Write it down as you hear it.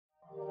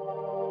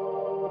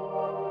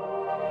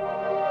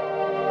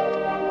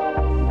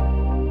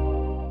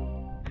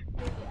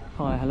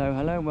Hello,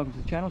 and welcome to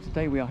the channel.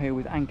 Today we are here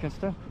with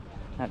Ancaster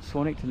at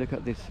Swanwick to look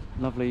at this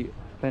lovely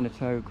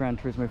Beneteau Gran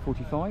Turismo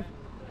 45.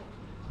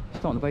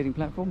 Start on the bathing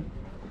platform.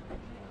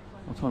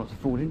 I'll try not to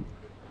fall in.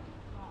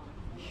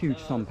 Huge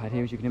sun pad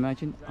here, as you can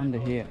imagine. Under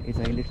here is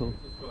a little...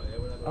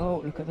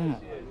 Oh, look at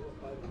that.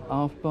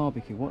 Aft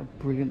barbecue. What a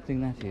brilliant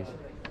thing that is.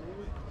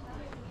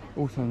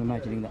 Also, I'm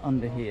imagining that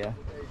under here,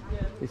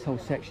 this whole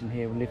section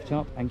here will lift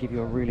up and give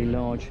you a really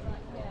large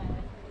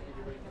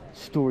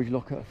storage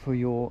locker for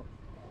your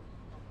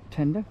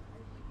tender.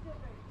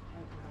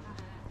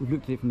 We've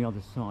looked at it from the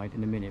other side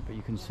in a minute, but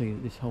you can see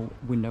that this whole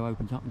window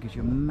opens up and gives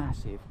you a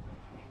massive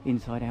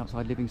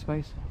inside-outside living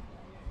space.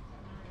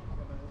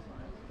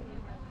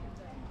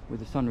 With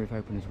the sunroof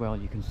open as well,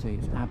 you can see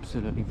it's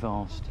absolutely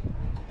vast.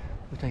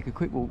 We'll take a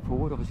quick walk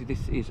forward. Obviously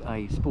this is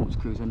a sports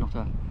cruiser, not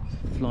a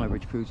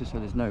flybridge cruiser, so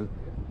there's no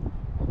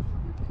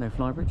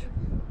flybridge.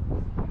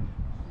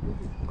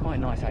 Quite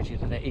nice actually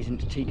that there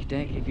isn't teak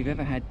deck. If you've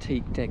ever had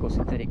teak deck or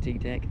synthetic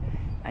teak deck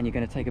and you're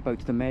going to take a boat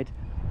to the Med,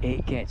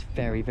 it gets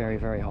very, very,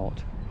 very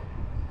hot.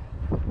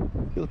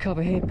 Little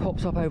cover here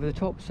pops up over the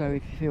top, so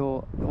if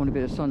you want a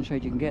bit of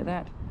sunshade you can get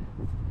that.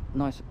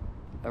 Nice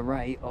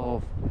array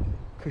of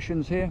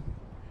cushions here.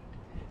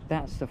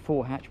 That's the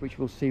fore hatch, which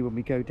we'll see when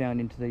we go down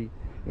into the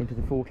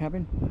fore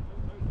cabin.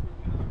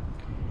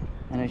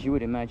 And as you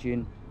would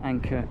imagine,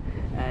 anchor,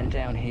 and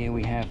down here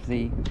we have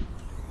the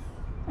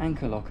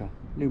anchor locker,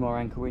 Lumar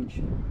anchor winch,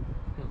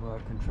 little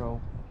word control,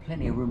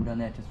 plenty of room down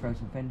there to throw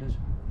some fenders.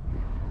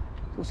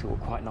 It's also all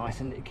quite nice,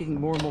 and getting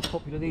more and more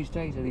popular these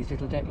days are these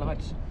little deck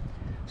lights.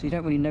 So you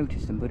don't really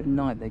notice them, but at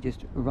night they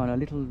just run a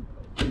little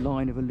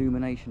line of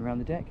illumination around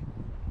the deck.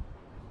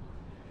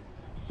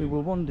 We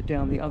will wander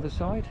down the other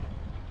side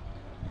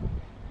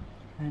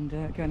and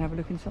go and have a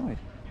look inside.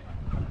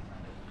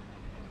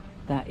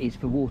 That is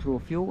for water or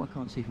fuel. I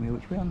can't see from here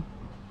which one.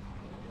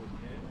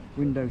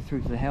 Window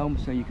through to the helm,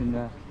 so you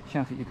can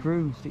shout at your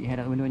crew, stick your head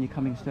out the window when you're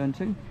coming stern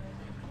to.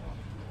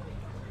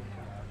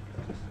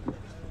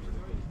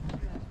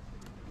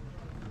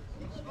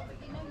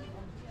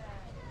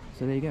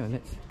 So there you go,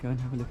 let's go and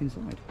have a look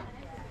inside.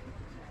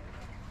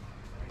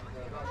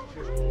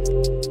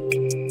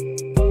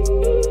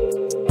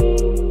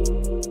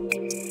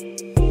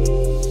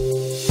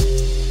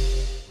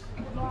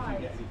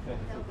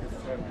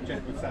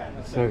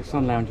 So,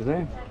 sun lounger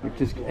there. We've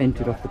just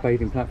entered off the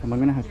bathing platform. I'm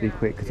going to have to be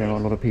quick because there are a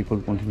lot of people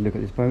wanting to look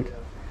at this boat.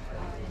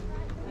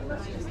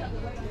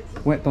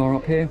 Wet bar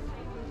up here.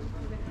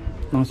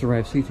 Nice array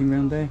of seating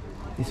around there.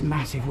 This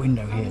massive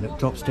window here that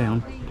drops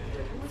down,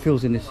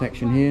 fills in this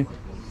section here.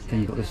 Then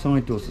you've got the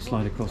side doors that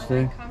slide across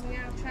there.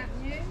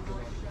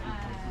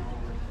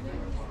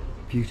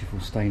 Beautiful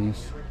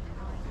stainless.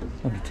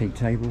 Lovely teak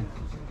table.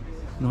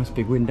 Nice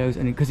big windows.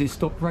 And because it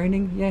stopped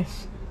raining,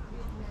 yes.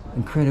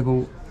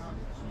 Incredible,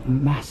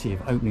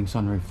 massive opening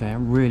sunroof there.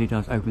 It really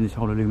does open this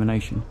whole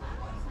illumination.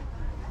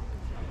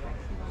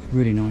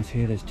 Really nice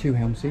here. There's two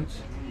helm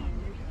seats.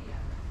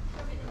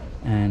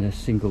 And a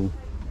single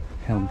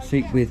helm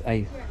seat with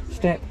a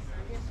step.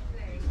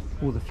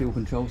 All the fuel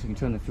controls. You can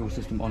turn the fuel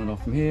system on and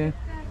off from here.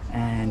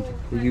 And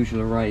the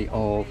usual array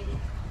of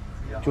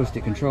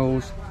joystick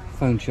controls,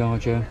 phone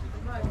charger,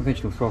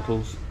 conventional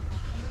throttles,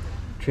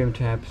 trim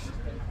tabs,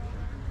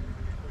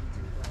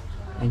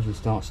 engine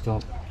start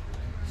stop,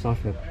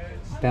 cycler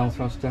bell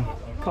thruster,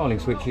 carling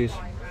switches,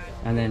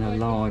 and then a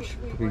large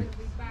probably,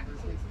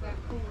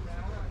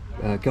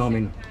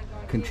 Garmin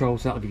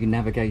controls. That'll give you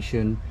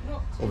navigation,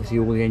 obviously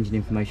all the engine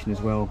information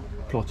as well,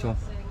 plotter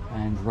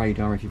and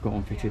radar if you've got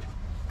one fitted,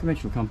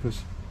 conventional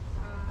compass.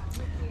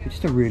 It's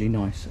just a really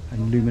nice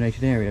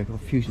illuminated area. We've got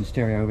a fusion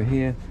stereo over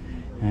here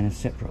and a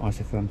separate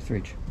isotherm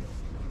fridge.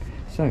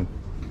 So,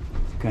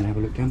 go and have a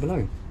look down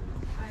below.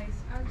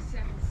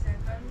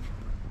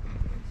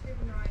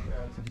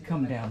 So to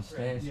come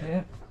downstairs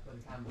here,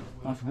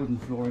 nice wooden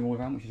flooring all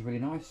around, which is really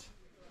nice.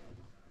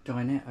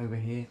 Dinette over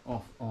here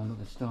off on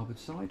the starboard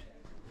side.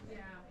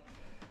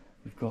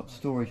 We've got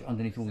storage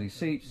underneath all these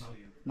seats.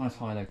 Nice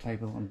high-low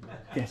table, I'm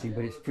guessing,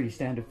 but it's pretty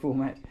standard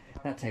format.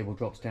 That table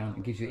drops down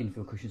and gives you an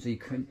infill cushion, so you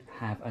couldn't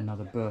have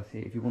another berth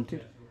here if you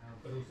wanted.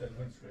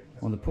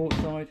 On the port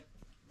side,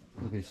 a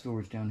little bit of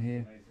storage down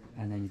here,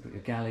 and then you've got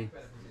your galley.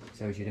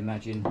 So as you'd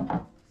imagine,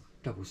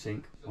 double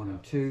sink 1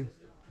 and 2.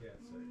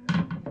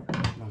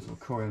 Nice little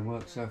Corian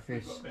work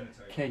surface,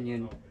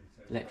 Kenyan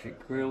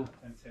electric grill,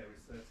 and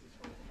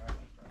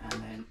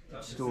then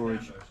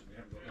storage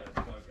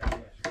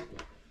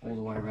all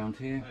the way around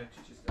here.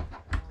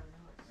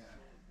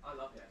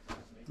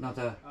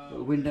 Another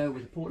little window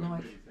with a port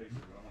light.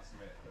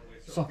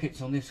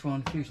 Sockets on this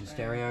one, fusion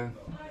stereo,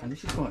 and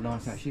this is quite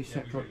nice actually,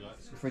 separate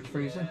fridge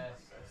freezer.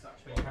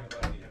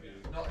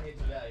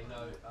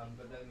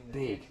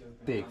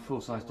 Big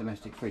full-size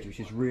domestic fridge, which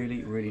is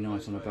really, really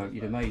nice on a boat.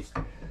 You'd amaze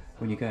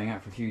when you're going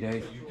out for a few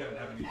days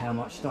how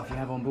much stuff you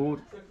have on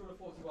board.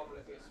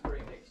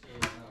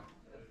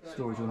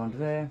 Storage all under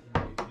there.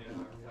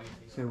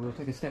 So we'll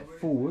take a step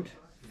forward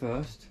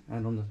first,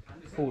 and on the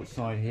port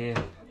side here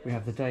we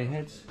have the day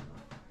heads.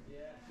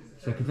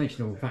 So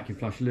conventional vacuum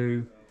flush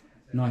loo,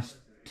 nice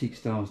teak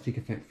styles, teak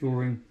effect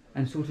flooring,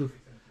 and sort of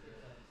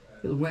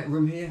little wet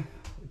room here.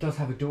 It does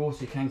have a door,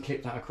 so you can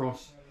clip that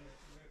across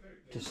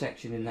to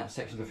section in that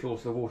section of the floor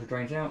so the water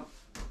drains out.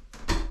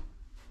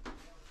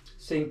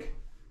 Sink,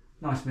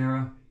 nice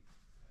mirror,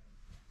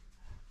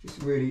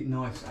 just really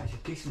nice, actually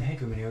decent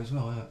headroom in here as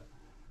well.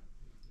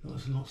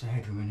 Lots and lots of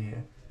headroom in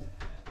here.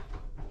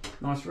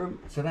 Nice room.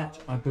 So that,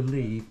 I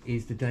believe,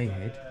 is the day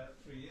head.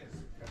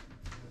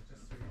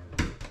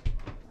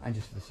 And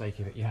just for the sake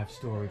of it, you have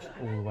storage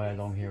all the way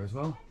along here as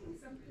well.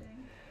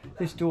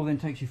 This door then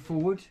takes you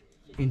forward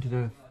into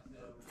the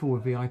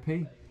forward VIP,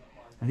 and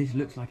this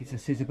looks like it's a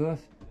scissor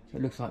berth. So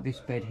it looks like this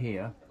bed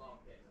here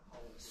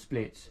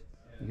splits.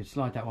 You can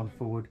slide that one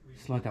forward,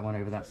 slide that one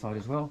over that side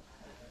as well.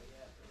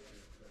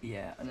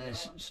 Yeah, and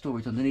there's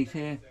storage underneath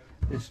here.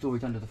 There's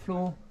storage under the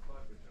floor.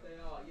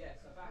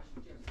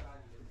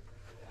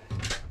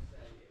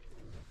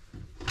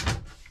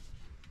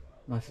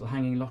 Nice little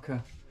hanging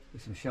locker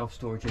with some shelf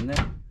storage in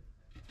there.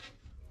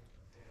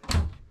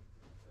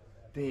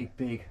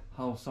 Big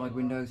hull side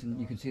windows, and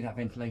you can see that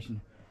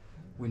ventilation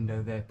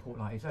window there. Port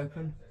light is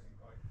open.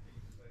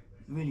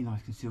 Really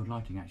nice concealed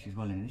lighting actually as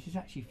well in here.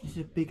 This is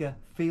a bigger,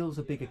 feels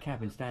a bigger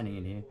cabin standing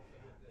in here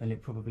than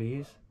it probably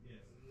is.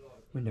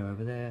 Window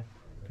over there,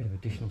 bit of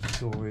additional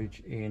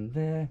storage in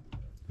there.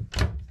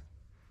 And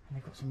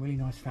they've got some really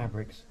nice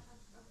fabrics.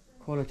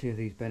 Quality of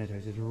these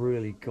Beneteaus has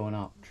really gone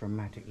up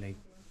dramatically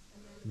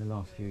in the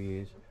last few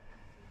years.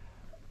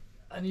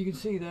 And you can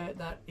see there,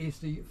 that is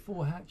the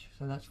forehatch,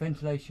 so that's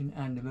ventilation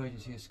and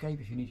emergency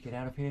escape if you need to get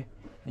out of here.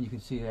 And you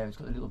can see there it's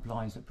got the little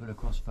blinds that pull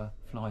across for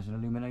flies and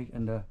illuminate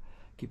and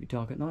keep it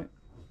dark at night.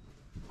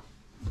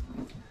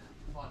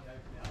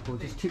 We'll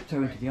just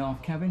tiptoe into the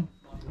aft cabin.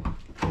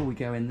 Before we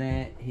go in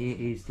there, here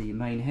is the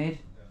main head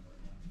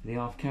for the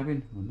aft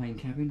cabin, or main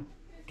cabin.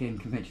 Again,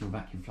 conventional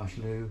vacuum flush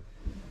loo.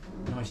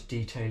 Nice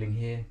detailing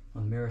here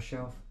on the mirror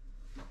shelf.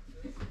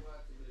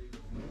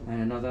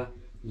 And another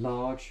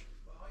large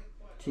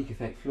teak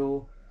effect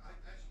floor,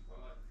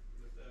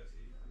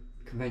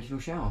 conventional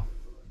shower.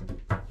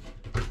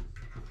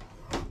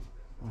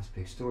 Nice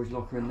big storage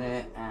locker in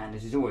there, and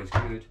this is always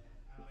good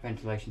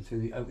ventilation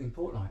through the opening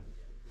port light.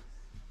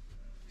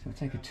 So I'll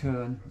take a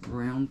turn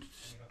round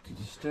to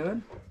the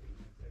stern.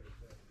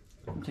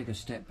 I'll take a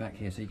step back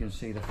here so you can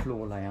see the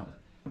floor layout.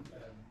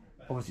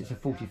 Obviously it's a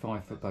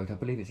 45-foot boat. I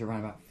believe it's around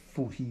about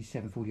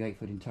 47, 48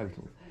 foot in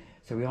total.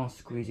 So we are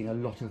squeezing a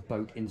lot of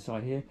boat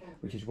inside here,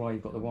 which is why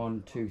you've got the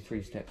 1, 2,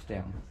 3 steps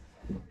down.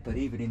 But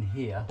even in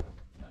here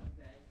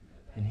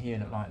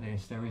look like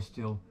this, there is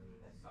still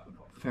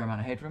a fair amount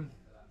of headroom.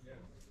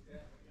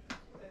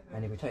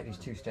 And if we take these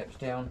 2 steps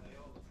down,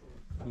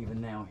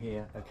 even now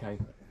here, okay,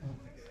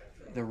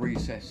 the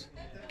recess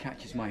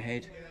catches my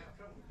head.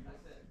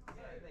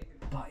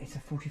 But it's a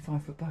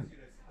 45-foot boat.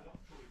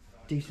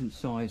 Decent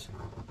size,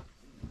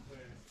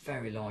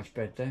 very large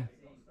bed there.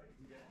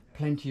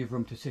 Plenty of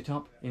room to sit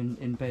up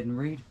in bed and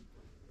read.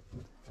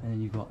 And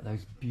then you've got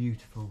those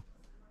beautiful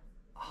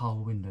hull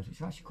windows, which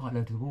are actually quite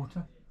low to the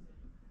water.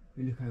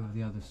 If you look over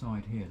the other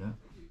side here though,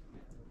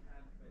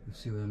 you'll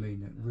see what I mean,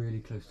 they're really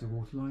close to the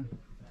waterline.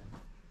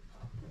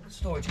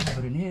 Storage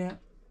cupboard in here.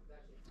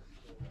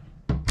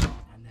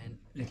 And then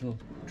little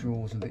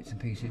drawers and bits and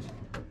pieces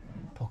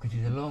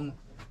pocketed along.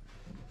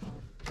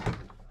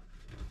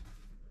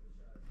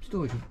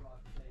 Storage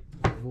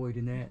void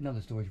in there,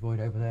 another storage void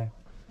over there.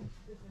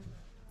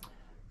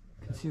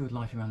 Concealed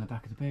light around the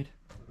back of the bed.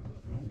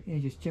 Yeah,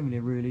 just generally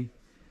a really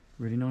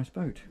nice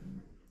boat.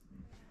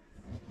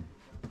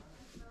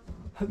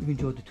 Hope you've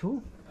enjoyed the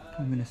tour.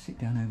 I'm going to sit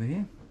down over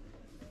here.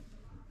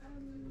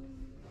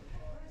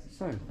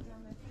 So,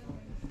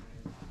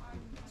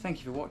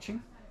 thank you for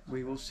watching.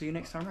 We will see you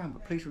next time around,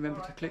 but please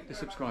remember to click the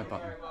subscribe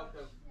button.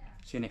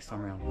 See you next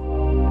time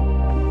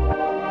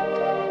around.